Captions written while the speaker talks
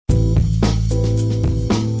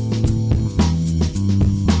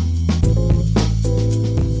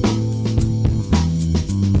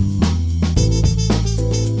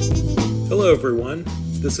Hello, everyone.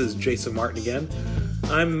 This is Jason Martin again.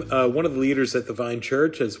 I'm one of the leaders at the Vine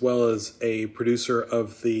Church, as well as a producer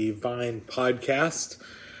of the Vine podcast.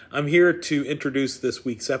 I'm here to introduce this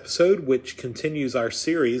week's episode, which continues our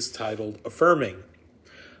series titled Affirming.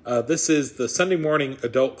 This is the Sunday morning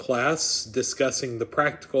adult class discussing the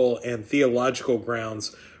practical and theological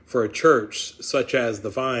grounds for a church, such as the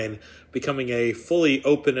Vine, becoming a fully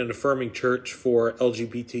open and affirming church for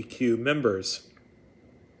LGBTQ members.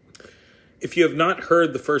 If you have not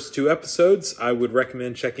heard the first two episodes, I would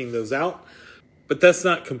recommend checking those out, but that's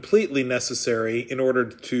not completely necessary in order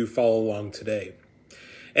to follow along today.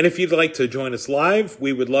 And if you'd like to join us live,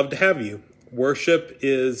 we would love to have you. Worship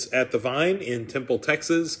is at the Vine in Temple,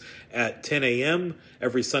 Texas at 10 a.m.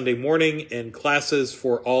 every Sunday morning, and classes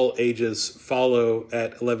for all ages follow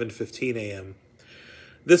at 11:15 a.m.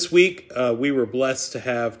 This week, we were blessed to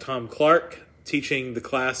have Tom Clark teaching the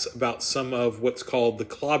class about some of what's called the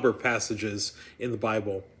clobber passages in the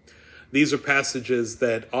Bible. These are passages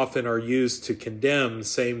that often are used to condemn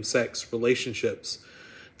same-sex relationships.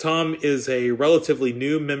 Tom is a relatively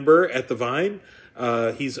new member at the Vine.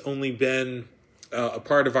 He's only been a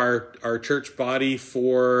part of our church body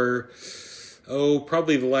for,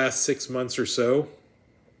 probably the last 6 months or so.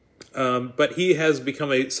 But he has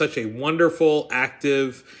become such a wonderful,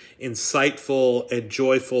 active, insightful, and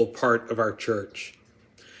joyful part of our church.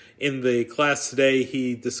 In the class today,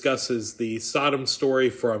 he discusses the Sodom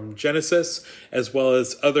story from Genesis, as well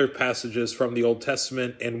as other passages from the Old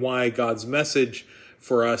Testament, and why God's message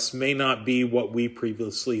for us may not be what we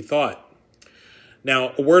previously thought.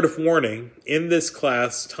 Now, a word of warning, in this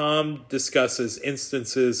class, Tom discusses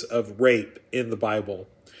instances of rape in the Bible.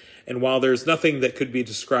 And while there's nothing that could be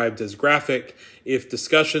described as graphic, if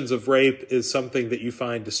discussions of rape is something that you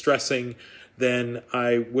find distressing, then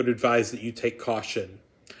I would advise that you take caution.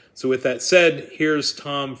 So with that said, here's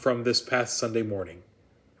Tom from this past Sunday morning.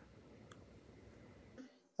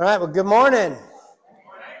 All right, well, good morning.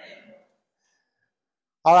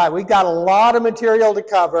 All right, we've got a lot of material to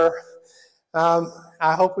cover.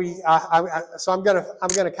 I hope so I'm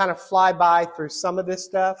gonna kind of fly by through some of this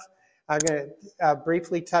stuff. I'm going to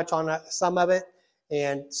briefly touch on some of it,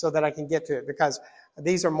 and so that I can get to it, because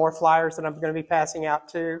these are more flyers that I'm going to be passing out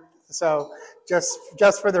too. So just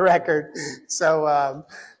for the record. So,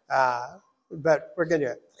 but we're going to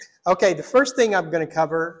do it. Okay, the first thing I'm going to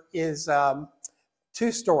cover is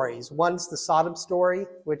two stories. One's the Sodom story,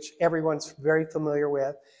 which everyone's very familiar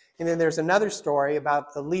with, and then there's another story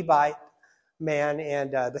about the Levite man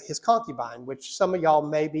and his concubine, which some of y'all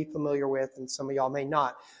may be familiar with and some of y'all may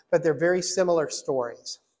not, but they're very similar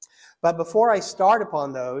stories. But before I start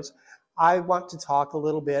upon those, I want to talk a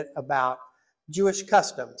little bit about Jewish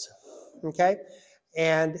customs, okay?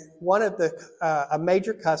 And one of a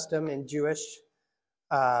major custom in Jewish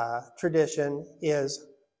tradition is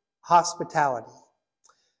hospitality.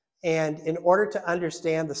 And in order to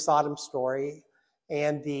understand the Sodom story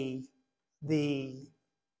and the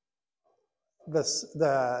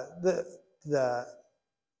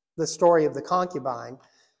story of the concubine,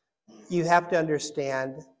 you have to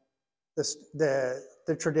understand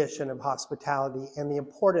the tradition of hospitality and the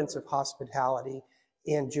importance of hospitality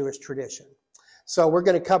in Jewish tradition. So we're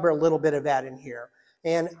going to cover a little bit of that in here.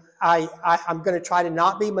 And I'm going to try to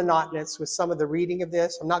not be monotonous with some of the reading of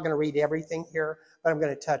this. I'm not going to read everything here, but I'm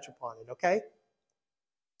going to touch upon it, okay?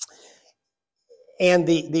 And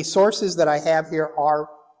the sources that I have here are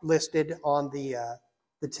listed on the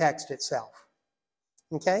text itself.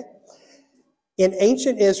 Okay? In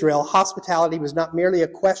ancient Israel, hospitality was not merely a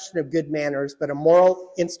question of good manners, but a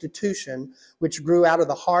moral institution which grew out of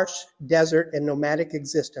the harsh desert and nomadic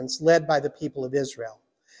existence led by the people of Israel.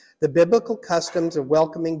 The biblical customs of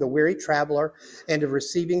welcoming the weary traveler and of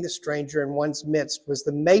receiving the stranger in one's midst was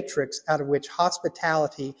the matrix out of which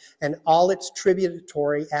hospitality and all its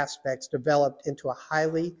tributary aspects developed into a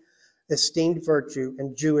highly esteemed virtue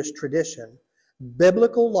in Jewish tradition.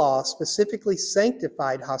 Biblical law specifically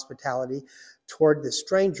sanctified hospitality toward the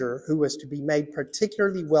stranger who was to be made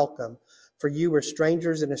particularly welcome, for you were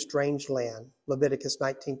strangers in a strange land. Leviticus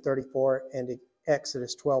 19:34 and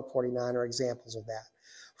Exodus 12:49 are examples of that.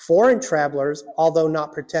 Foreign travelers, although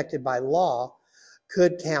not protected by law,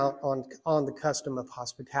 could count on the custom of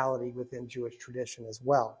hospitality within Jewish tradition as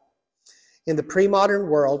well. In the pre-modern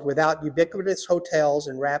world, without ubiquitous hotels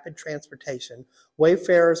and rapid transportation,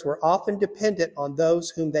 wayfarers were often dependent on those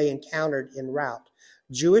whom they encountered en route.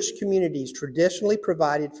 Jewish communities traditionally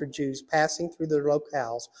provided for Jews passing through their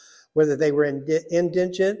locales, whether they were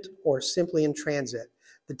indigent or simply in transit.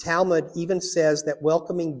 The Talmud even says that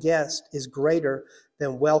welcoming guests is greater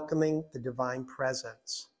than welcoming the divine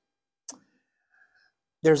presence.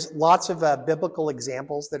 There's lots of biblical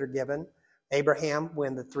examples that are given. Abraham,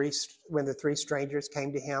 when the three strangers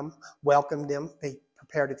came to him, welcomed them, he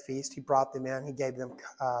prepared a feast, he brought them in, he gave them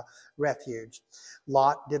refuge.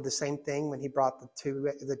 Lot did the same thing when he brought the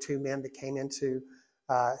two men that came into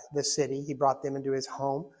the city. He brought them into his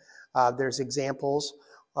home. There's examples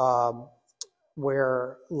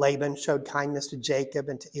where Laban showed kindness to Jacob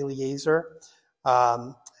and to Eliezer.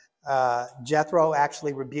 Jethro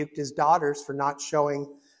actually rebuked his daughters for not showing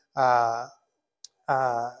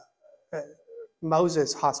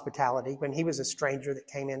Moses hospitality when he was a stranger that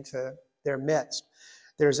came into their midst.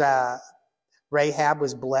 Rahab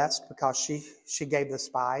was blessed because she gave the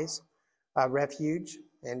spies refuge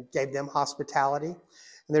and gave them hospitality.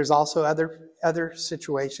 And there's also other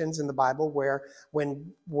situations in the Bible where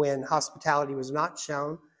when hospitality was not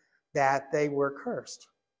shown, that they were cursed.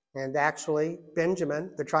 And actually,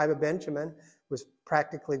 the tribe of Benjamin, was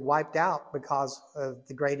practically wiped out because of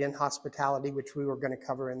the great inhospitality, which we were going to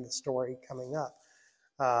cover in the story coming up,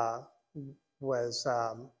 was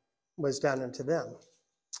done unto them.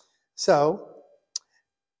 So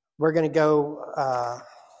we're going to go,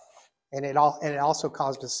 and it also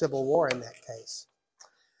caused a civil war in that case.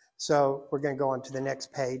 So we're going to go on to the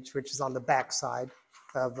next page, which is on the back side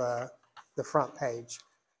of the front page.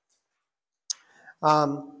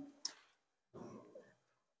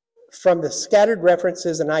 From the scattered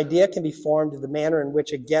references, an idea can be formed of the manner in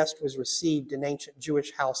which a guest was received in ancient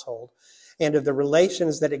Jewish household and of the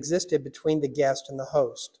relations that existed between the guest and the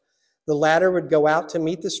host. The latter would go out to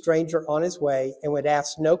meet the stranger on his way and would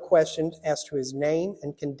ask no questions as to his name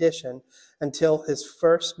and condition until his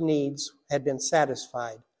first needs had been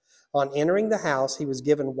satisfied. On entering the house, he was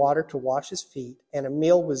given water to wash his feet, and a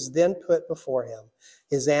meal was then put before him,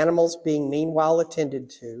 his animals being meanwhile attended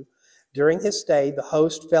to. During his stay, the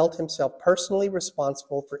host felt himself personally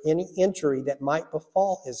responsible for any injury that might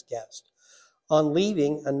befall his guest. On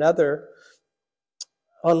leaving, another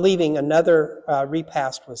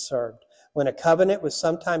repast was served, when a covenant was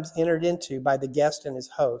sometimes entered into by the guest and his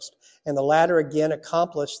host, and the latter again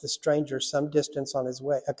accompanied the stranger some distance on his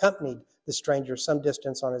way.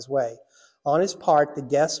 On his part, the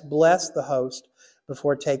guest blessed the host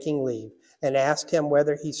before taking leave, and asked him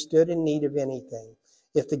whether he stood in need of anything.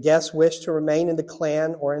 If the guest wished to remain in the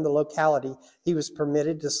clan or in the locality, he was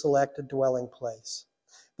permitted to select a dwelling place.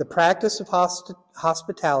 The practice of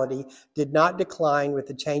hospitality did not decline with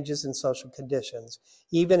the changes in social conditions.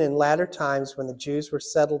 Even in latter times, when the Jews were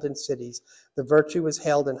settled in cities, the virtue was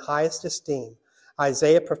held in highest esteem.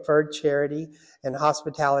 Isaiah preferred charity and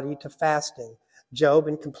hospitality to fasting. Job,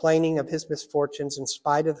 in complaining of his misfortunes in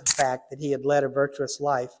spite of the fact that he had led a virtuous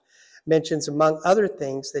life, mentions, among other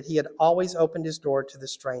things, that he had always opened his door to the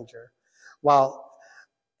stranger, while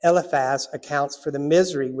Eliphaz accounts for the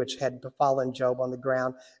misery which had befallen Job on the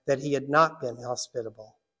ground that he had not been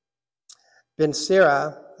hospitable. Ben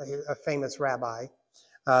Sira, a famous rabbi,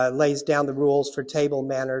 lays down the rules for table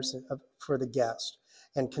manners for the guest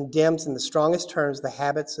and condemns in the strongest terms the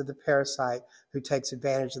habits of the parasite who takes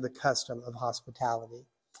advantage of the custom of hospitality.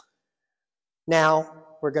 Now,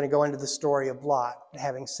 we're going to go into the story of Lot,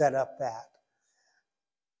 having set up that.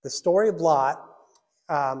 The story of Lot,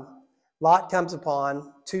 Lot comes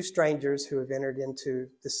upon two strangers who have entered into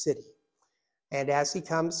the city. And as he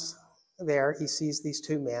comes there, he sees these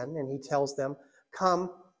two men, and he tells them,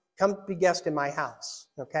 come be guest in my house,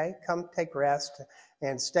 okay? Come take rest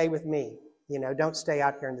and stay with me. Don't stay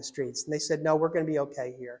out here in the streets. And they said, no, we're going to be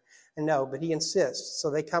okay here. And no, but he insists.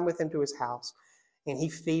 So they come with him to his house. And he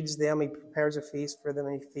feeds them, he prepares a feast for them,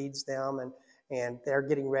 and he feeds them, and they're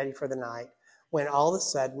getting ready for the night. When all of a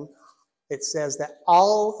sudden, it says that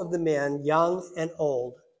all of the men, young and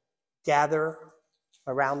old, gather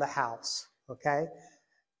around the house, okay?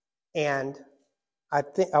 And I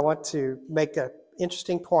want to make an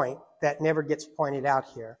interesting point that never gets pointed out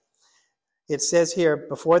here. It says here,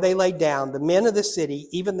 before they lay down, the men of the city,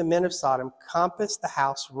 even the men of Sodom, compassed the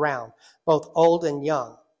house round, both old and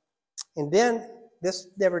young. And then, this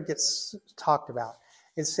never gets talked about.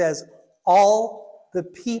 It says, all the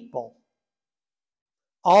people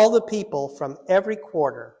from every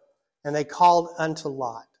quarter, and they called unto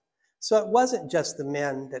Lot. So it wasn't just the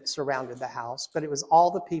men that surrounded the house, but it was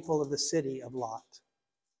all the people of the city of Lot.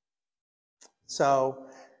 So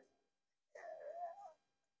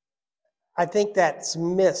I think that's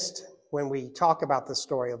missed when we talk about the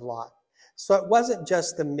story of Lot. So it wasn't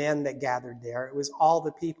just the men that gathered there, it was all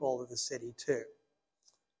the people of the city too.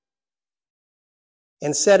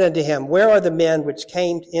 And said unto him, where are the men which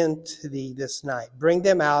came into thee this night? Bring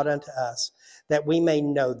them out unto us, that we may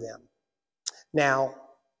know them. Now,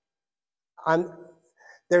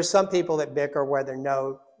 There's some people that bicker whether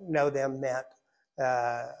know them meant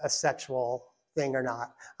a sexual thing or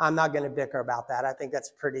not. I'm not going to bicker about that. I think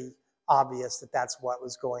that's pretty obvious that that's what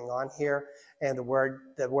was going on here. And the word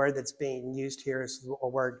that's being used here is a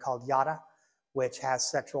word called yada, which has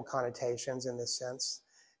sexual connotations in this sense.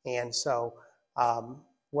 And so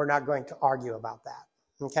we're not going to argue about that.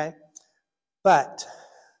 Okay? But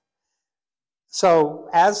so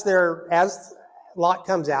as Lot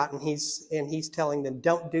comes out and he's telling them,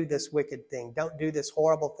 don't do this wicked thing, don't do this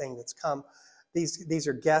horrible thing that's come. These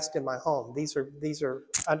are guests in my home.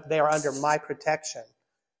 They are under my protection.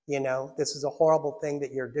 This is a horrible thing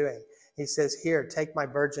that you're doing. He says, here, take my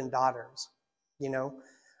virgin daughters.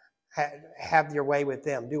 Have your way with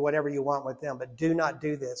them. Do whatever you want with them, but do not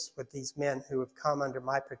do this with these men who have come under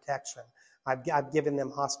my protection. I've given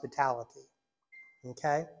them hospitality.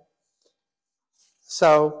 Okay?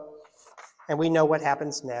 So, and we know what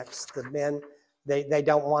happens next. The men, they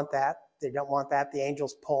don't want that. They don't want that. The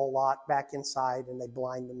angels pull Lot back inside and they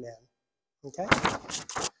blind the men. Okay?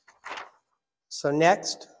 So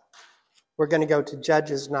next, we're going to go to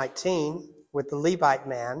Judges 19 with the Levite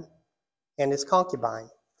man and his concubine.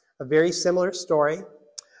 A very similar story.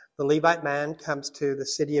 The Levite man comes to the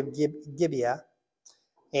city of Gibeah,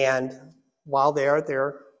 and while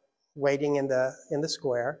they're waiting in the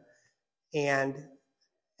square, and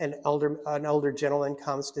an older gentleman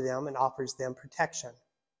comes to them and offers them protection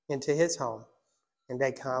into his home. And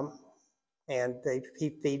they come, and he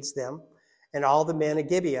feeds them, and all the men of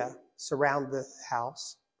Gibeah surround the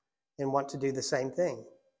house and want to do the same thing.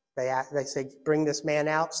 They say, bring this man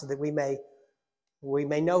out so that we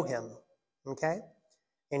may know him. Okay?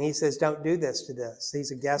 And he says, don't do this to this. He's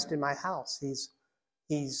a guest in my house.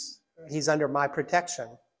 He's under my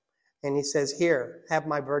protection. And he says, here, have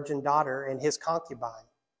my virgin daughter and his concubine.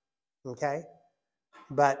 Okay?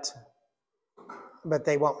 But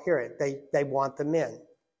they won't hear it. They want the men.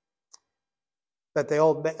 But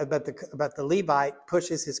the Levite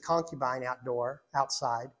pushes his concubine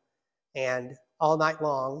outside, and all night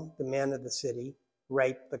long the men of the city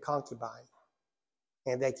rape the concubine.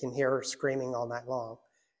 And they can hear her screaming all night long.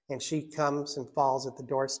 And she comes and falls at the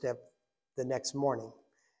doorstep the next morning.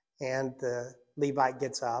 And the Levite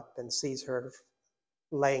gets up and sees her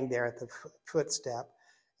laying there at the footstep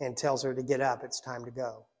and tells her to get up, it's time to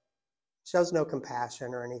go. Shows no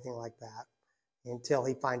compassion or anything like that until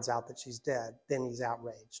he finds out that she's dead. Then he's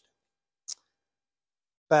outraged.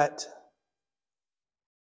 But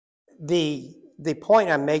the point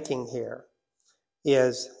I'm making here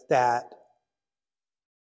is that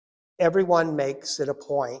everyone makes it a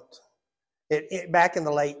point. Back in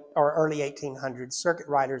the late or early 1800s, circuit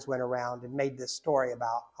riders went around and made this story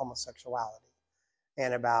about homosexuality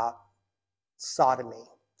and about sodomy.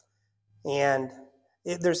 And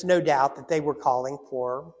there's no doubt that they were calling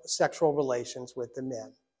for sexual relations with the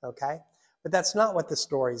men, okay? But that's not what the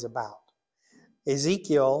story's about.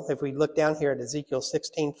 Ezekiel, if we look down here at Ezekiel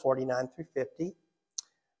 16:49 through 50,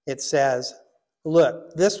 it says,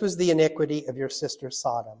 look, this was the iniquity of your sister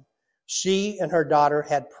Sodom. She and her daughter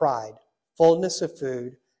had pride, fullness of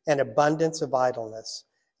food, and abundance of idleness.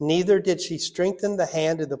 Neither did she strengthen the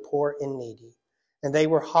hand of the poor and needy. And they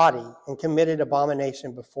were haughty and committed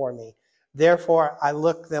abomination before me. Therefore I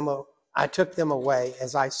took them away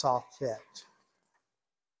as I saw fit.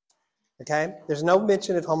 Okay? There's no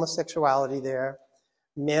mention of homosexuality there.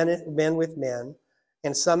 Men with men.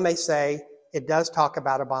 And some may say it does talk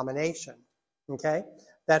about abomination. Okay?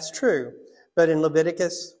 That's true. But in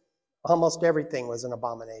Leviticus, almost everything was an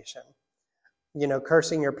abomination.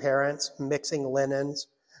 Cursing your parents, mixing linens,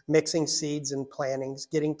 mixing seeds and plantings,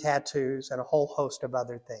 getting tattoos, and a whole host of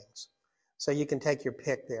other things. So you can take your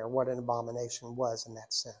pick there, what an abomination was in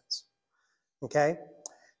that sense. Okay?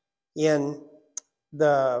 In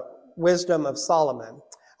the Wisdom of Solomon,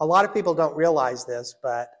 a lot of people don't realize this,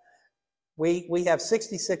 but we have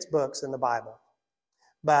 66 books in the Bible.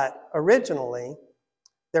 But originally,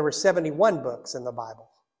 there were 71 books in the Bible.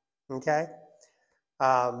 Okay?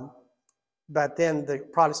 But then the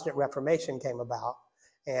Protestant Reformation came about,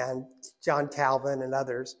 and John Calvin and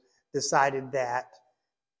others decided that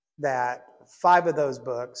 5 of those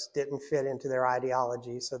books didn't fit into their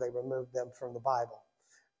ideology, so they removed them from the Bible.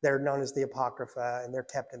 They're known as the Apocrypha, and they're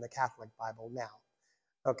kept in the Catholic Bible now.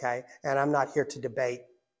 Okay? And I'm not here to debate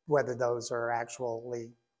whether those are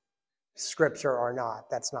actually scripture or not.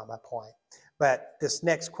 That's not my point. But this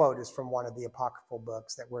next quote is from one of the apocryphal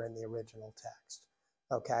books that were in the original text.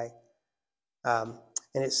 Okay?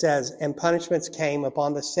 And it says, and punishments came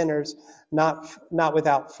upon the sinners, not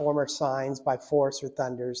without former signs, by force or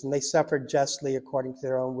thunders, and they suffered justly according to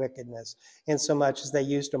their own wickedness, insomuch as they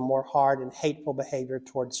used a more hard and hateful behavior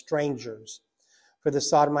toward strangers. For the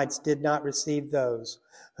Sodomites did not receive those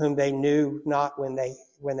whom they knew not when they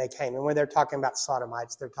came. And when they're talking about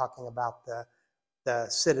Sodomites, they're talking about the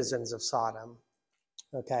citizens of Sodom.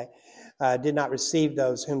 Okay, did not receive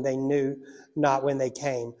those whom they knew not when they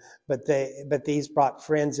came, but these brought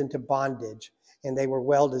friends into bondage, and they were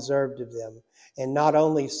well deserved of them. And not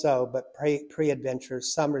only so, but pre-adventure,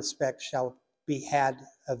 some respect shall be had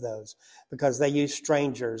of those, because they used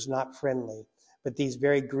strangers, not friendly, but these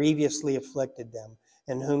very grievously afflicted them,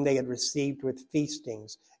 and whom they had received with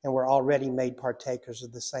feastings, and were already made partakers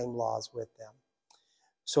of the same laws with them.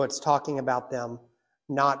 So it's talking about them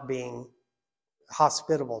not being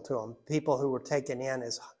hospitable to them, people who were taken in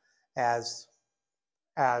as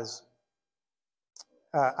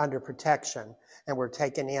under protection, and were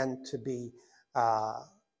taken in to be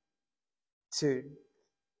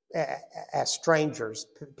as strangers,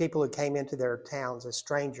 people who came into their towns as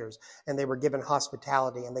strangers, and they were given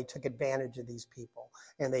hospitality, and they took advantage of these people,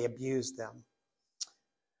 and they abused them.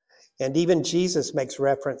 And even Jesus makes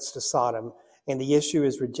reference to Sodom, and the issue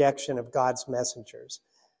is rejection of God's messengers.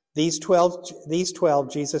 These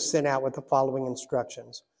 12 Jesus sent out with the following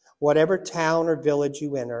instructions. Whatever town or village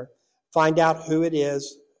you enter, find out who in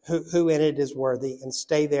it is worthy, and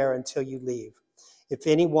stay there until you leave. If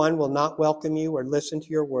anyone will not welcome you or listen to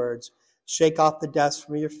your words, shake off the dust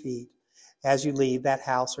from your feet as you leave that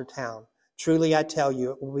house or town. Truly, I tell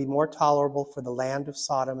you, it will be more tolerable for the land of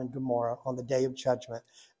Sodom and Gomorrah on the day of judgment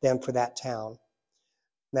than for that town.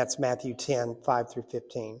 That's Matthew 10, 5 through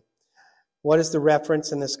 15. What is the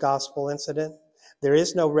reference in this gospel incident? There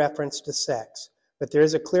is no reference to sex, but there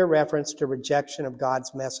is a clear reference to rejection of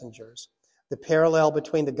God's messengers. The parallel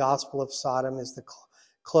between the gospel of Sodom is the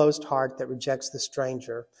closed heart that rejects the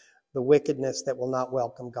stranger, the wickedness that will not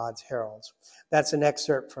welcome God's heralds. That's an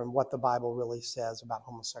excerpt from what the Bible really says about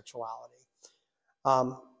homosexuality.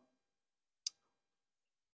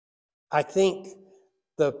 I think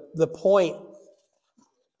the point,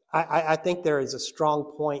 I think there is a strong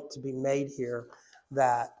point to be made here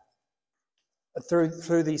that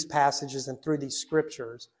through these passages and through these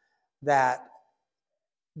scriptures, that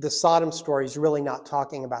the Sodom story is really not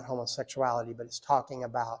talking about homosexuality, but it's talking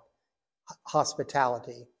about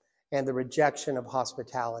hospitality and the rejection of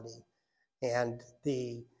hospitality and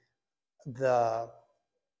the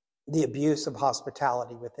abuse of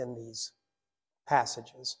hospitality within these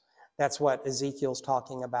passages. That's what Ezekiel's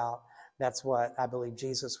talking about. That's what I believe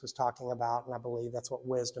Jesus was talking about, and I believe that's what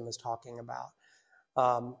wisdom is talking about.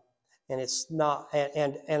 And it's not,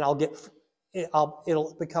 and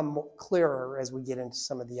it'll become clearer as we get into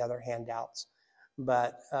some of the other handouts.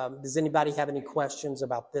 But does anybody have any questions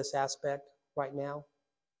about this aspect right now?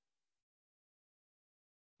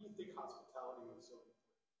 Do you think hospitality was so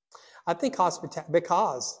important? I think hospitality,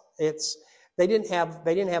 because they didn't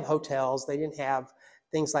have hotels, they didn't have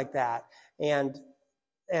things like that, and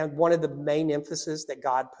one of the main emphasis that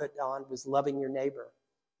God put on was loving your neighbor,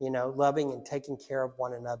 loving and taking care of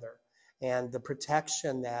one another, and the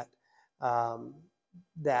protection that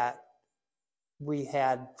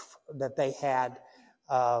they had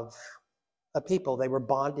of a people. They were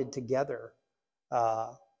bonded together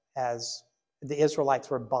as the Israelites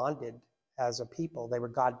were bonded as a people. They were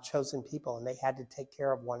God's chosen people, and they had to take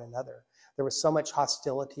care of one another. There was so much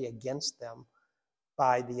hostility against them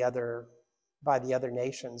by the other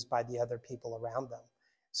nations, by the other people around them.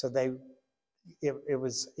 So it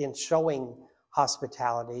was in showing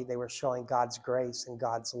hospitality, they were showing God's grace and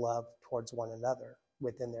God's love towards one another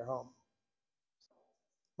within their home.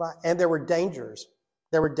 Right. And there were dangers.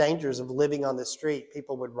 There were dangers of living on the street.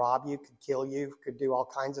 People would rob you, could kill you, could do all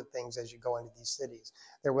kinds of things as you go into these cities.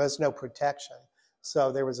 There was no protection.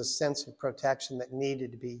 So there was a sense of protection that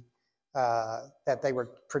needed to be, that they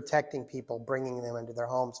were protecting people, bringing them into their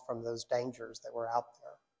homes from those dangers that were out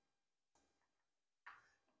there.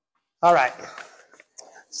 All right.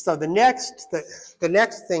 So the next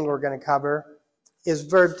thing we're going to cover is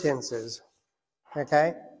verb tenses.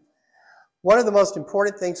 Okay? One of the most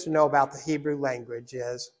important things to know about the Hebrew language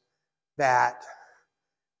is that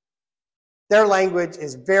their language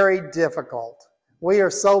is very difficult. We are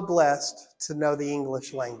so blessed to know the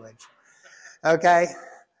English language. Okay?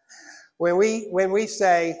 When we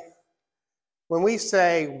say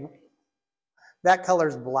that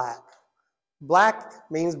color's black. Black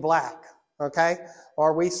means black, okay?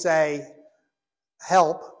 Or we say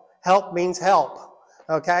help means help,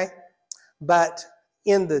 okay? But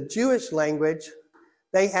in the Jewish language,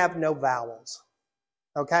 they have no vowels.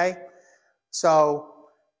 Okay? So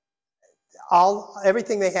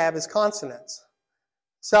everything they have is consonants.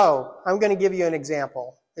 So I'm going to give you an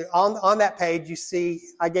example. On that page, you see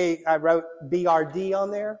I wrote BRD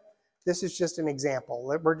on there. This is just an example.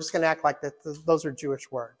 We're just going to act like those are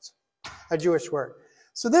Jewish words, a Jewish word.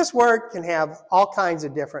 So this word can have all kinds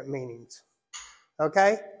of different meanings.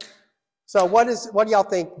 Okay? So what do y'all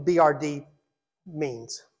think BRD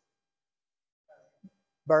means?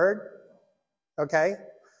 Bird? Okay.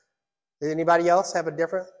 Does anybody else have a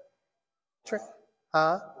different?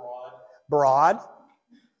 Broad.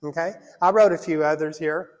 Okay. I wrote a few others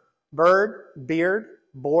here. Bird, beard,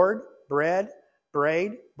 board, bread,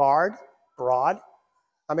 braid, bard, broad.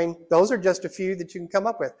 I mean, those are just a few that you can come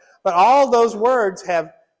up with. But all those words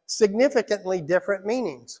have significantly different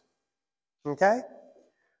meanings. Okay?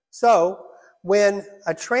 So, when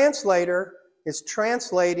a translator is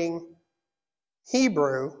translating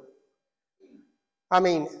Hebrew, I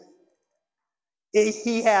mean,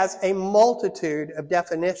 he has a multitude of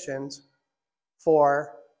definitions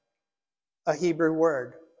for a Hebrew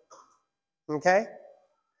word. Okay?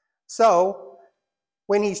 So,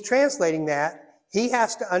 when he's translating that, he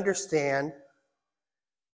has to understand,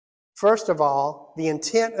 first of all, the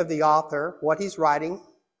intent of the author, what he's writing,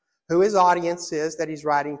 who his audience is that he's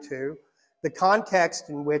writing to, the context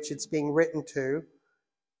in which it's being written to,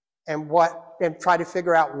 and try to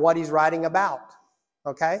figure out what he's writing about.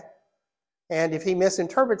 Okay? And if he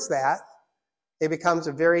misinterprets that, it becomes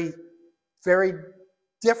a very, very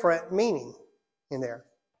different meaning in there.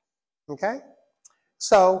 Okay?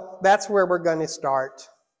 So that's where we're going to start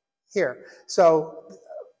here. So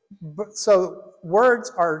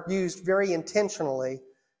words are used very intentionally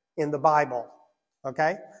in the Bible.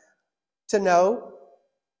 Okay? To know,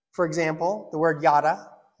 for example, the word yada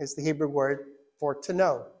is the Hebrew word for to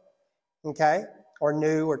know. Okay? Or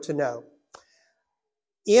knew or to know.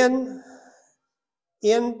 In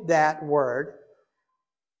that word,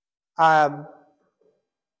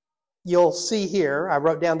 you'll see here, I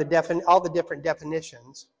wrote down all the different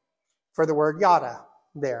definitions for the word yada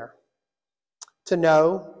there. To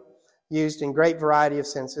know, used in great variety of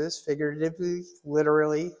senses, figuratively,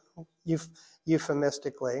 literally,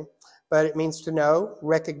 euphemistically. But it means to know,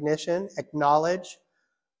 recognition, acknowledge,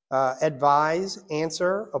 advise,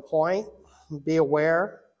 answer, appoint, be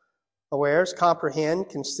aware, awares, comprehend,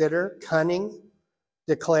 consider, cunning,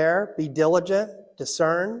 declare, be diligent,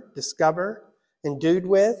 discern, discover, endued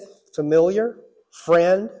with, familiar,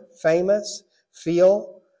 friend, famous,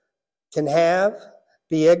 feel, can have,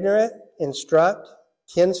 be ignorant, instruct,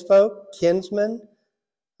 kinsfolk, kinsman,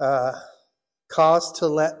 cause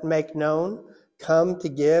to make known, come to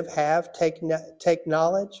give, have, take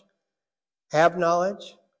knowledge, have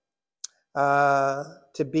knowledge,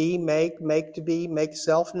 to be, make to be, make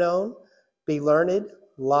self-known, be learned,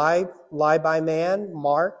 lie by man,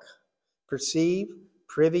 mark, perceive,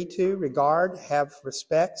 privy to, regard, have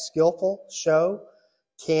respect, skillful, show,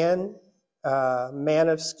 can, man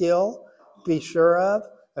of skill, be sure of,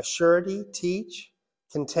 a surety, teach,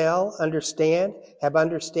 can tell, understand, have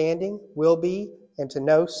understanding, will be, and to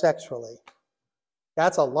know sexually.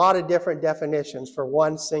 That's a lot of different definitions for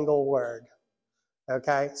one single word.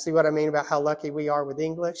 Okay, see what I mean about how lucky we are with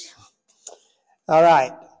English? All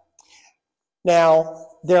right. Now,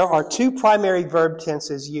 there are two primary verb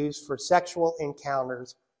tenses used for sexual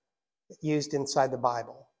encounters used inside the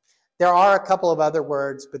Bible. There are a couple of other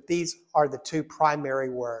words, but these are the two primary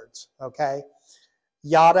words, okay?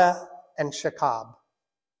 Yada and shakab,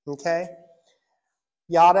 okay?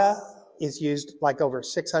 Yada is used like over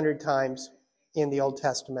 600 times in the Old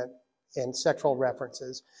Testament in sexual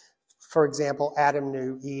references. For example, Adam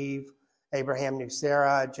knew Eve, Abraham knew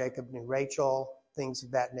Sarah, Jacob knew Rachel, things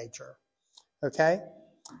of that nature. Okay?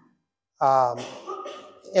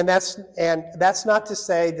 And that's not to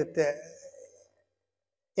say that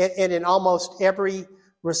in almost every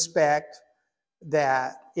respect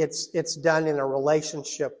that it's done in a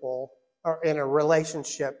relationship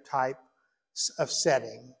type of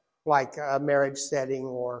setting, like a marriage setting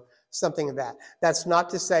or something of that. That's not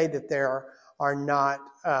to say that there are not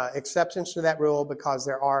exceptions to that rule, because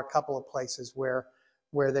there are a couple of places where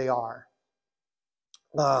they are.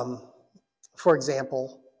 For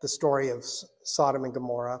example, the story of Sodom and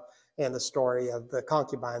Gomorrah and the story of the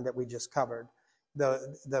concubine that we just covered.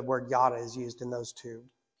 The word yada is used in those two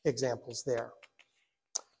examples there.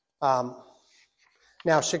 Now,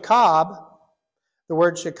 shakab, the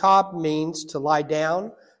word shakab means to lie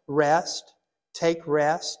down, rest, take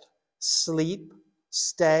rest, sleep,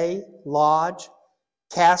 stay, lodge,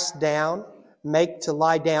 cast down, make to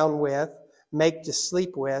lie down with, make to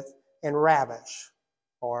sleep with, and ravish.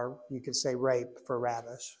 or you could say rape for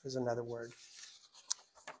ravish is another word.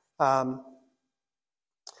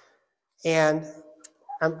 And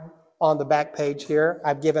on the back page here,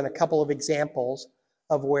 I've given a couple of examples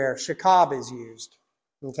of where shakab is used.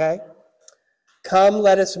 Okay? Come,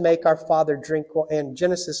 let us make our father drink. In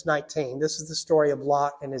Genesis 19, this is the story of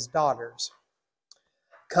Lot and his daughters.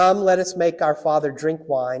 Come, let us make our father drink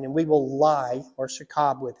wine, and we will lie, or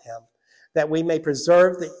shakab, with him, that we may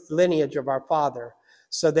preserve the lineage of our father.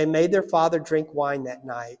 So they made their father drink wine that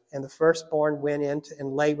night, and the firstborn went in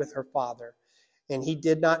and lay with her father. And he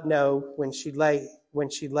did not know when she lay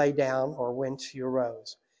down or when she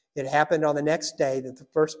arose. It happened on the next day that the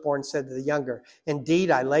firstborn said to the younger,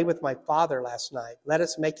 Indeed, I lay with my father last night. Let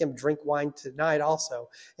us make him drink wine tonight also,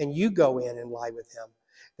 and you go in and lie with him,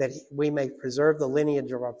 that we may preserve the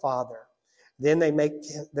lineage of our father. Then they make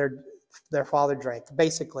their father drink.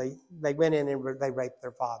 Basically, they went in and they raped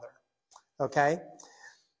their father. Okay?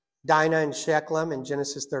 Dinah and Shechem in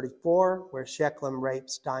Genesis 34, where Shechem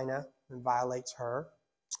rapes Dinah and violates her.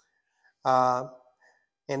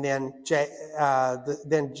 And then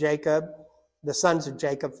Jacob, the sons of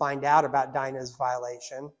Jacob, find out about Dinah's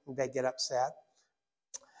violation. And they get upset.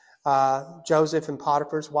 Joseph and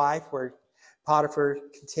Potiphar's wife, where Potiphar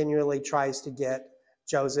continually tries to get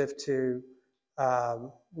Joseph to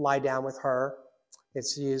lie down with her.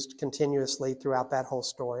 It's used continuously throughout that whole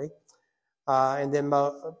story. And then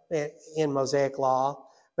in Mosaic law,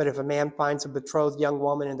 but if a man finds a betrothed young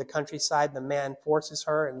woman in the countryside, the man forces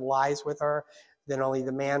her and lies with her, then only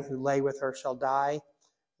the man who lay with her shall die.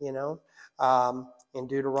 In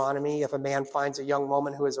Deuteronomy, if a man finds a young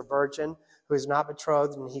woman who is a virgin, who is not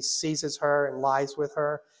betrothed, and he seizes her and lies with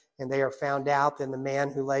her, and they are found out, then the man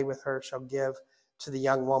who lay with her shall give to the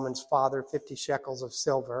young woman's father 50 shekels of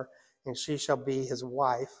silver, and she shall be his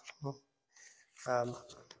wife.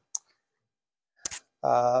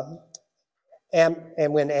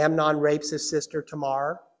 And when Amnon rapes his sister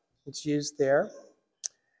Tamar, it's used there.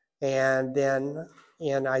 And then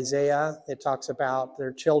in Isaiah, it talks about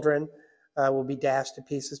their children will be dashed to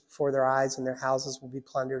pieces before their eyes, and their houses will be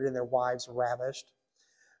plundered, and their wives ravished.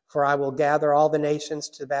 For I will gather all the nations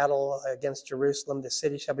to battle against Jerusalem. The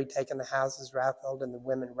city shall be taken, the houses raffled, and the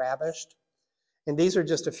women ravished. And these are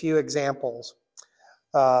just a few examples.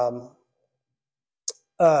 When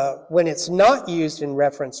it's not used in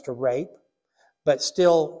reference to rape, but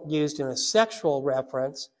still used in a sexual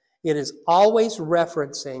reference, it is always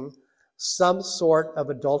referencing some sort of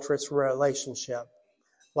adulterous relationship,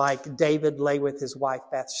 like David lay with his wife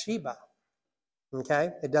Bathsheba.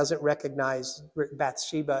 Okay? It doesn't recognize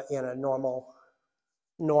Bathsheba in a normal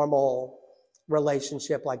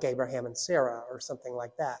relationship like Abraham and Sarah or something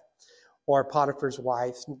like that, or Potiphar's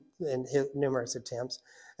wife in his numerous attempts.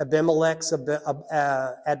 Abimelech's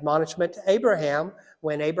admonishment to Abraham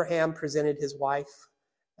when Abraham presented his wife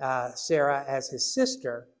Sarah as his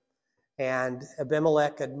sister, and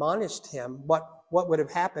Abimelech admonished him what would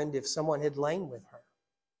have happened if someone had lain with her.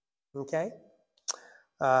 Okay?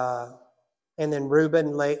 And then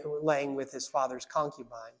Reuben laying with his father's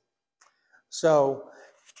concubine. So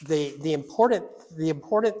the important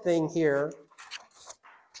thing here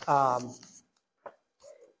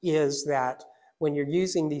is that when you're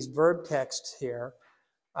using these verb texts here,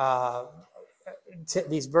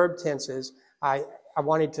 these verb tenses, I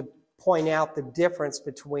wanted to point out the difference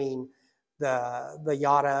between the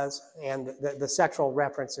yadas and the sexual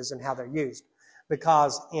references and how they're used.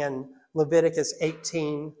 Because in Leviticus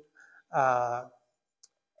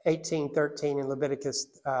 18:13 and Leviticus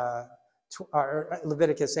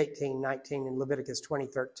 18:19 and Leviticus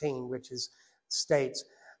 20:13, which states,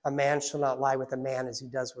 a man shall not lie with a man as he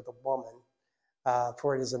does with a woman,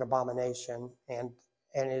 for it is an abomination. And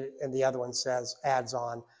the other one adds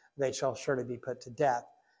on, they shall surely be put to death.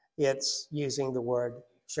 It's using the word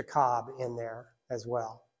shakab in there as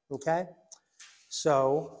well. Okay?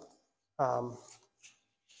 So,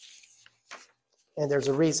 and there's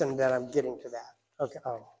a reason that I'm getting to that. Okay.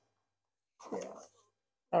 Oh, yeah.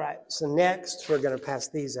 All right. So next, we're going to pass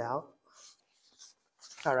these out.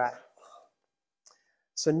 All right.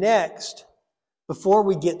 So next, before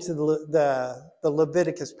we get to the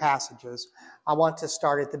Leviticus passages, I want to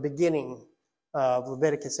start at the beginning of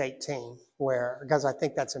Leviticus 18, because I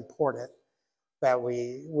think that's important that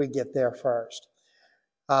we get there first.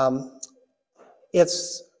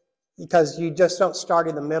 It's because you just don't start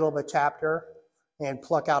in the middle of a chapter and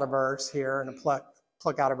pluck out a verse here and pluck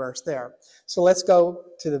out a verse there. So let's go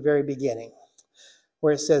to the very beginning,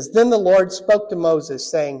 where it says, Then the Lord spoke to Moses,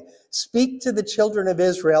 saying, Speak to the children of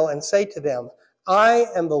Israel and say to them, I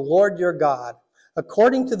am the Lord your God.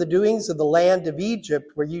 According to the doings of the land of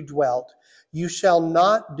Egypt where you dwelt, you shall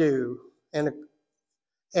not do, and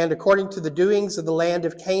according to the doings of the land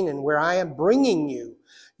of Canaan, where I am bringing you,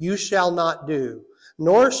 you shall not do,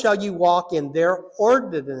 nor shall you walk in their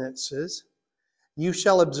ordinances. You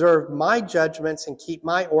shall observe my judgments and keep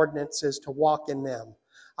my ordinances to walk in them.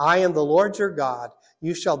 I am the Lord your God.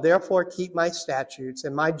 You shall therefore keep my statutes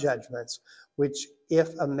and my judgments, which if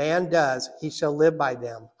a man does, he shall live by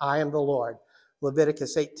them. I am the Lord.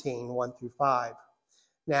 Leviticus 18, 1-5.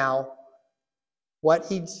 Now, what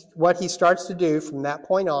he starts to do from that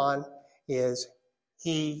point on is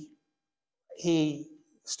he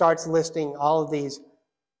starts listing all of these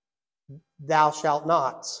thou shalt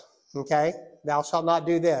nots. Okay? Thou shalt not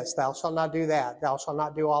do this. Thou shalt not do that. Thou shalt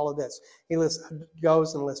not do all of this. He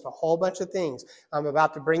goes and lists a whole bunch of things. I'm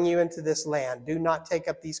about to bring you into this land. Do not take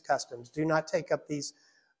up these customs. Do not take up these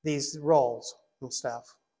roles and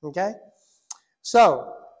stuff. Okay?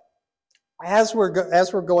 So, as we're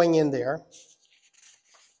going in there,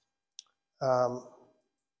 all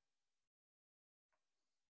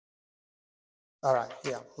right,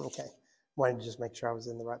 yeah, okay. Wanted to just make sure I was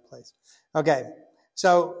in the right place. Okay,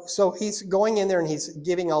 so he's going in there and he's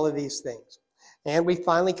giving all of these things. And we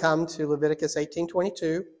finally come to Leviticus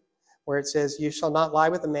 18:22, where it says, you shall not lie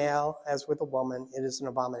with a male as with a woman, it is an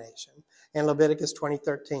abomination. And Leviticus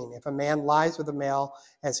 20:13, if a man lies with a male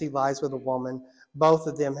as he lies with a woman, both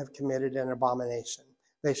of them have committed an abomination.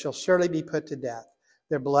 They shall surely be put to death.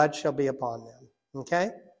 Their blood shall be upon them.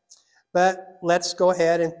 Okay? But let's go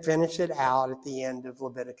ahead and finish it out at the end of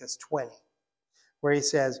Leviticus 20, where he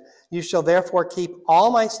says, you shall therefore keep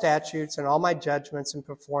all my statutes and all my judgments and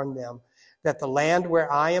perform them, that the land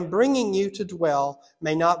where I am bringing you to dwell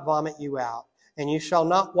may not vomit you out. And you shall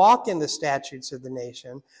not walk in the statutes of the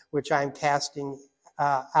nation, which I am casting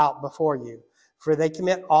out before you. For they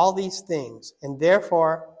commit all these things, and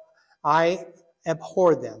therefore I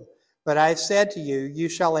abhor them. But I have said to you, you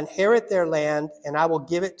shall inherit their land, and I will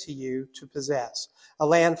give it to you to possess, a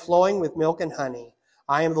land flowing with milk and honey.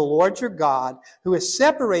 I am the Lord your God, who has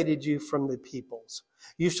separated you from the peoples.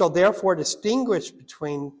 You shall therefore distinguish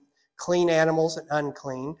between clean animals and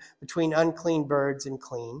unclean, between unclean birds and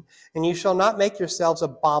clean. And you shall not make yourselves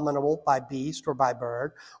abominable by beast or by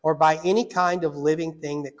bird, or by any kind of living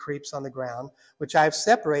thing that creeps on the ground, which I have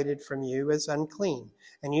separated from you as unclean.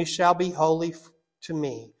 And you shall be holy to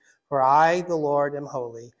me. For I, the Lord, am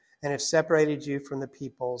holy, and have separated you from the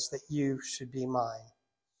peoples, that you should be mine.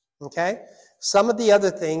 Okay? Some of the other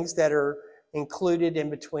things that are included in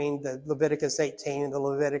between the Leviticus 18 and the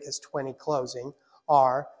Leviticus 20 closing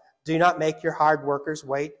are, do not make your hired workers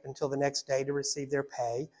wait until the next day to receive their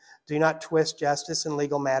pay. Do not twist justice in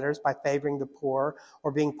legal matters by favoring the poor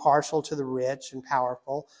or being partial to the rich and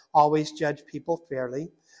powerful. Always judge people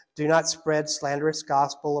fairly. Do not spread slanderous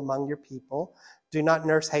gospel among your people. Do not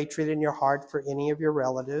nurse hatred in your heart for any of your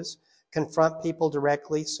relatives. Confront people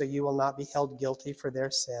directly so you will not be held guilty for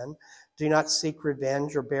their sin. Do not seek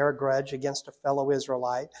revenge or bear a grudge against a fellow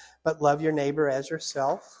Israelite, but love your neighbor as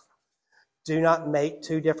yourself. Do not make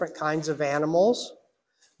two different kinds of animals.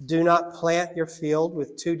 Do not plant your field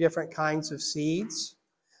with two different kinds of seeds.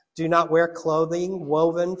 Do not wear clothing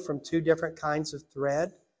woven from two different kinds of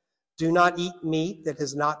thread. Do not eat meat that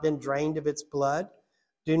has not been drained of its blood.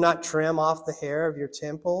 Do not trim off the hair of your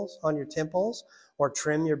temples, or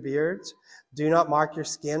trim your beards. Do not mark your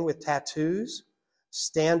skin with tattoos.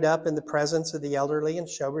 Stand up in the presence of the elderly and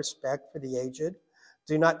show respect for the aged.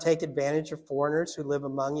 Do not take advantage of foreigners who live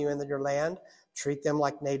among you in your land. Treat them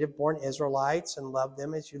like native-born Israelites and love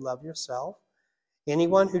them as you love yourself.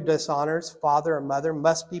 Anyone who dishonors father or mother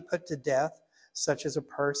must be put to death, such as a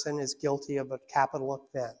person is guilty of a capital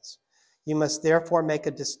offense. You must therefore make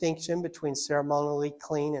a distinction between ceremonially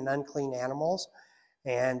clean and unclean animals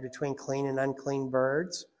and between clean and unclean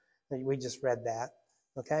birds. We just read that,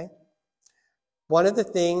 okay? One of the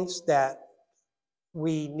things that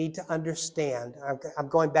we need to understand, I'm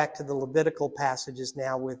going back to the Levitical passages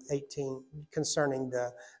now with 18 concerning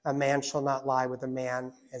a man shall not lie with a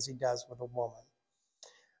man as he does with a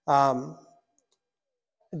woman.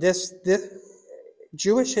 This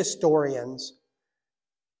Jewish historians,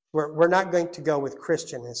 we're not going to go with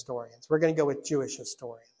Christian historians. We're going to go with Jewish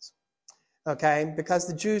historians, okay? Because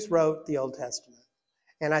the Jews wrote the Old Testament.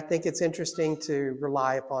 And I think it's interesting to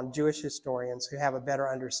rely upon Jewish historians who have a better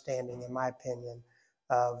understanding, in my opinion,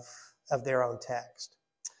 of their own text.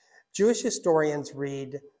 Jewish historians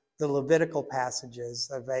read the Levitical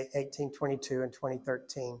passages of 18:22 and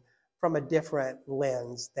 20:13 from a different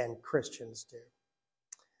lens than Christians do.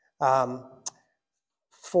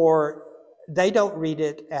 For they don't read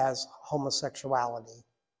it as homosexuality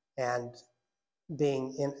and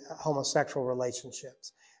being in homosexual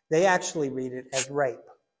relationships. They actually read it as rape.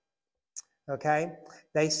 Okay?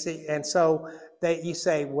 They see, and so you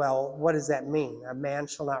say, well, what does that mean? A man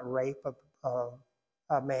shall not rape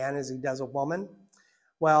a man as he does a woman?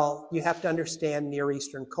 Well, you have to understand Near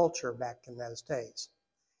Eastern culture back in those days.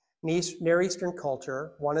 Near Eastern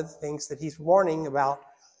culture, one of the things that he's warning about,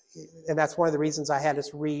 and that's one of the reasons I had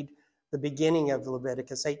us read the beginning of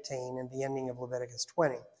Leviticus 18 and the ending of Leviticus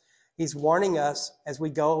 20. He's warning us as we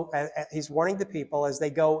go, he's warning the people as they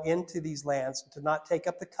go into these lands to not take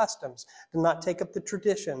up the customs, to not take up the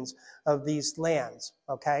traditions of these lands,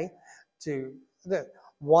 okay?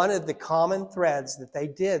 One of the common threads that they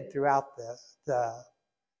did throughout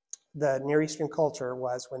the Near Eastern culture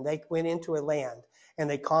was when they went into a land and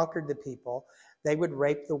they conquered the people, they would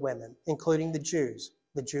rape the women, including the Jews.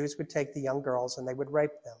 The Jews would take the young girls and they would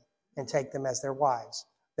rape them and take them as their wives.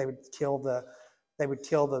 They would kill the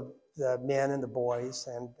men and the boys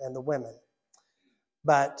and the women.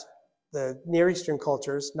 But the Near Eastern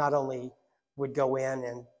cultures not only would go in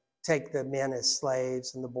and take the men as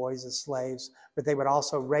slaves and the boys as slaves, but they would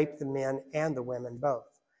also rape the men and the women both.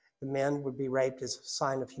 The men would be raped as a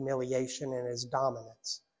sign of humiliation and as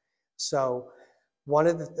dominance. So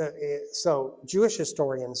so Jewish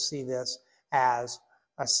historians see this as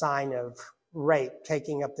a sign of rape,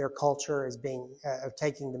 taking up their culture as being of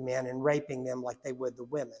taking the men and raping them like they would the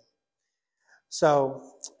women. So,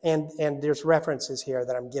 and there's references here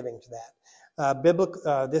that I'm giving to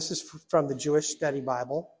that. This is from the Jewish Study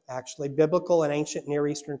Bible. Actually, biblical and ancient Near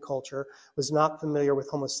Eastern culture was not familiar with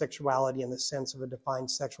homosexuality in the sense of a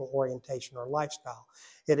defined sexual orientation or lifestyle.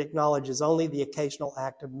 It acknowledges only the occasional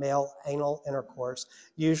act of male anal intercourse,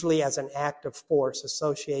 usually as an act of force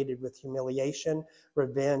associated with humiliation,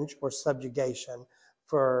 revenge, or subjugation.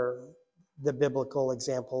 For the biblical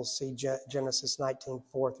examples, see Genesis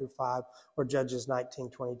 19:4 through 5 or Judges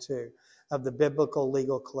 19:22. Of the biblical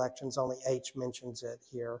legal collections, only H mentions it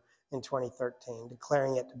here in 2013,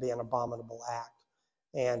 declaring it to be an abominable act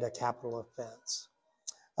and a capital offense.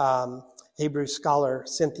 Hebrew scholar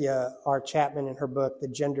Cynthia R. Chapman, in her book, The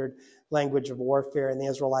Gendered Language of Warfare and the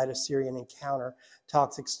Israelite-Assyrian Encounter,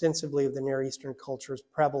 talks extensively of the Near Eastern culture's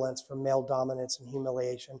prevalence for male dominance and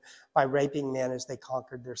humiliation by raping men as they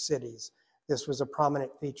conquered their cities. This was a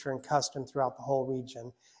prominent feature and custom throughout the whole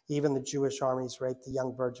region. Even the Jewish armies raped the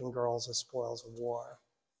young virgin girls as spoils of war.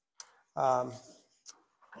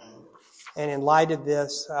 And in light of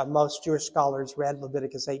this, most Jewish scholars read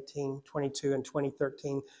Leviticus 18, 22, and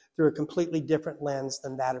 2013 through a completely different lens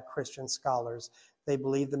than that of Christian scholars. They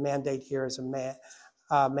believe the mandate here is a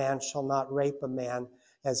man shall not rape a man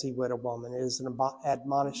as he would a woman. It is an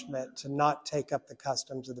admonishment to not take up the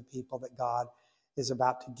customs of the people that God is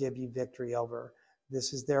about to give you victory over.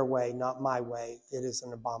 This is their way, not my way. It is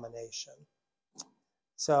an abomination.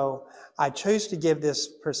 So I choose to give this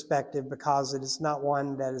perspective because it is not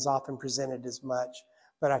one that is often presented as much,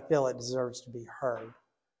 but I feel it deserves to be heard.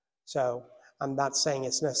 So I'm not saying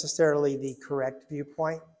it's necessarily the correct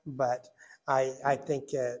viewpoint, but I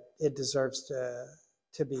think it deserves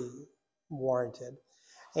to be warranted.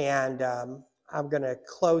 And I'm going to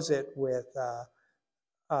close it with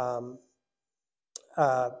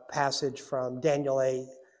a passage from Daniel A.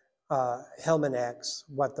 Hellman's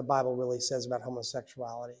What the Bible Really Says About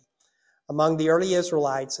Homosexuality. Among the early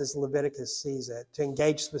Israelites, as Leviticus sees it, to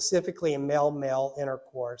engage specifically in male-male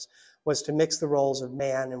intercourse was to mix the roles of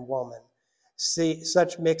man and woman.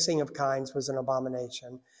 Such mixing of kinds was an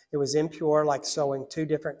abomination. It was impure, like sowing two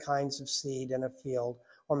different kinds of seed in a field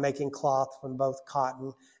or making cloth from both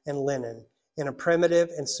cotton and linen. In a primitive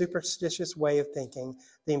and superstitious way of thinking,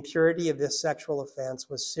 the impurity of this sexual offense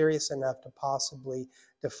was serious enough to possibly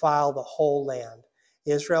defile the whole land.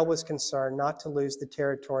 Israel was concerned not to lose the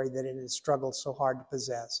territory that it had struggled so hard to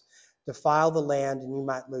possess. Defile the land and you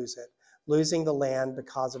might lose it. Losing the land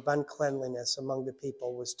because of uncleanliness among the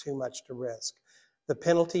people was too much to risk. The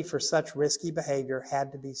penalty for such risky behavior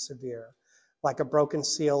had to be severe, like a broken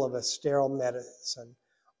seal of a sterile medicine.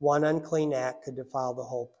 One unclean act could defile the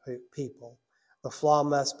whole people. The flaw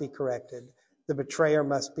must be corrected. The betrayer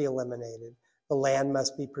must be eliminated. The land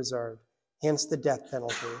must be preserved. Hence the death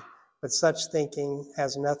penalty. But such thinking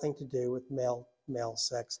has nothing to do with male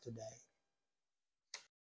sex today.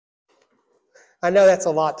 I know that's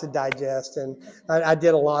a lot to digest, and I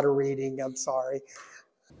did a lot of reading. I'm sorry.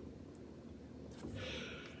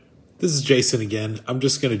 This is Jason again. I'm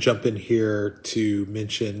just going to jump in here to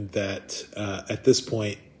mention that at this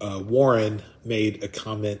point, Warren made a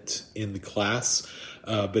comment in the class,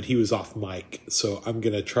 but he was off mic. So I'm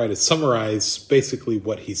going to try to summarize basically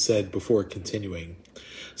what he said before continuing.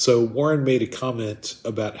 So Warren made a comment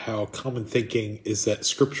about how common thinking is that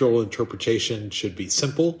scriptural interpretation should be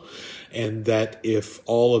simple, and that if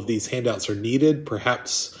all of these handouts are needed,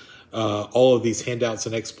 perhaps all of these handouts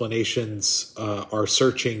and explanations are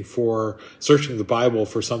searching the Bible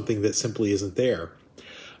for something that simply isn't there.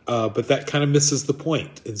 But that kind of misses the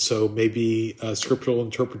point. And so maybe scriptural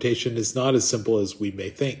interpretation is not as simple as we may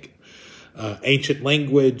think. Ancient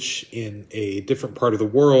language in a different part of the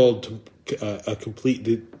world, a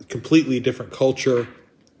completely different culture,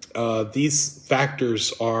 these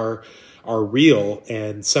factors are real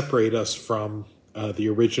and separate us from the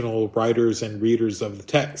original writers and readers of the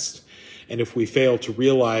text. And if we fail to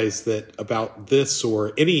realize that about this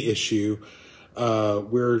or any issue,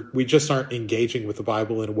 we just aren't engaging with the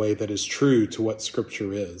Bible in a way that is true to what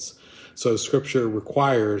Scripture is. So Scripture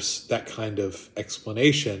requires that kind of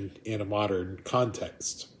explanation in a modern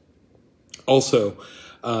context. Also,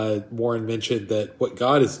 Warren mentioned that what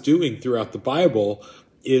God is doing throughout the Bible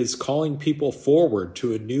is calling people forward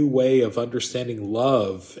to a new way of understanding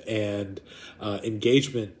love and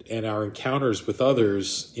engagement and our encounters with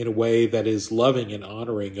others in a way that is loving and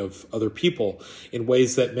honoring of other people, in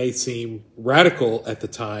ways that may seem radical at the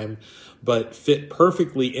time, but fit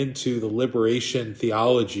perfectly into the liberation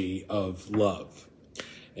theology of love.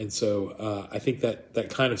 And so I think that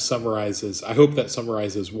kind of summarizes, I hope that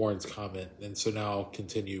summarizes Warren's comment. And so now I'll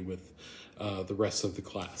continue with the rest of the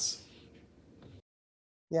class.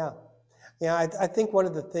 Yeah. I think one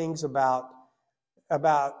of the things about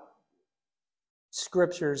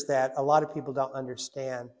scriptures that a lot of people don't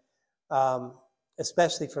understand,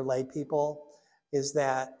 especially for lay people, is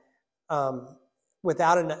that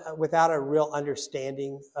without a real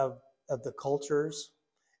understanding of the cultures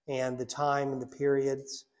and the time and the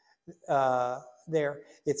periods there,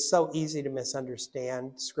 it's so easy to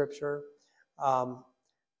misunderstand Scripture. I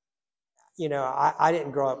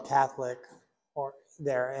didn't grow up Catholic or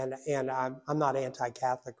there, and I'm not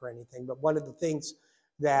anti-Catholic or anything, but one of the things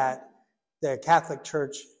that the Catholic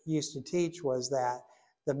Church used to teach was that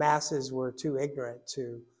the masses were too ignorant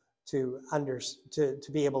to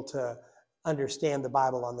be able to understand the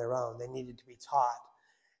Bible on their own. They needed to be taught.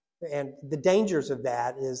 And the dangers of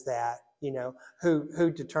that is that,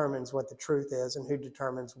 who determines what the truth is and who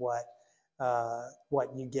determines what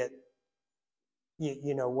you get,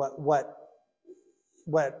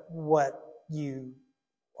 what you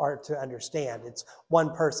are to understand. It's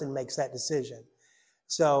one person makes that decision.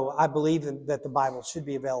 So I believe that the Bible should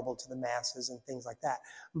be available to the masses and things like that.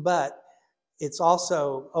 But it's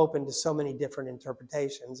also open to so many different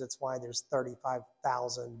interpretations. It's why there's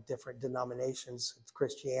 35,000 different denominations of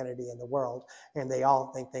Christianity in the world, and they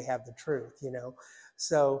all think they have the truth,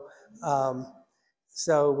 So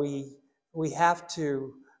we have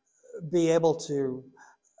to be able to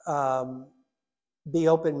be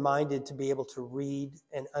open-minded to be able to read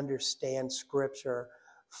and understand Scripture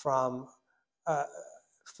from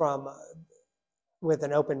with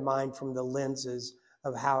an open mind from the lenses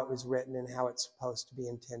of how it was written and how it's supposed to be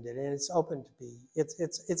intended. And it's open to be,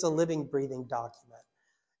 it's a living, breathing document,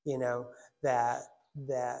 that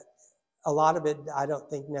a lot of it I don't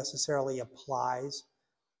think necessarily applies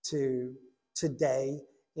to today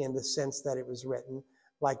in the sense that it was written,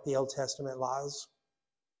 like the Old Testament laws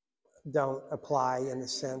don't apply in the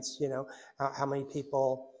sense, how many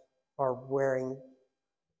people are wearing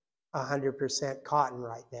 100% cotton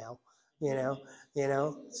right now,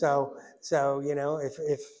 so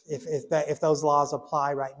if those laws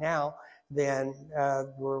apply right now, then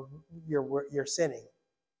you're sinning,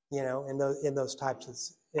 in those types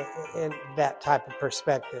of, in that type of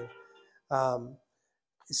perspective.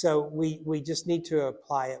 So we just need to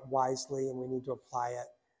apply it wisely, and we need to apply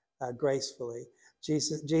it gracefully.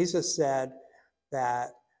 Jesus said that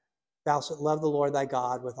thou shalt love the Lord thy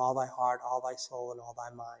God with all thy heart, all thy soul, and all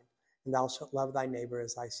thy mind, and thou shalt love thy neighbor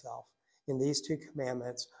as thyself. In these two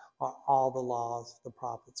commandments are all the laws, the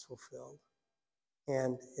prophets fulfilled.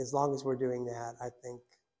 And as long as we're doing that, I think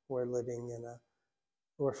we're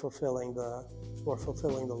fulfilling the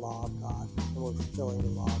law of God, and we're fulfilling the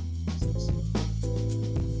law of Jesus.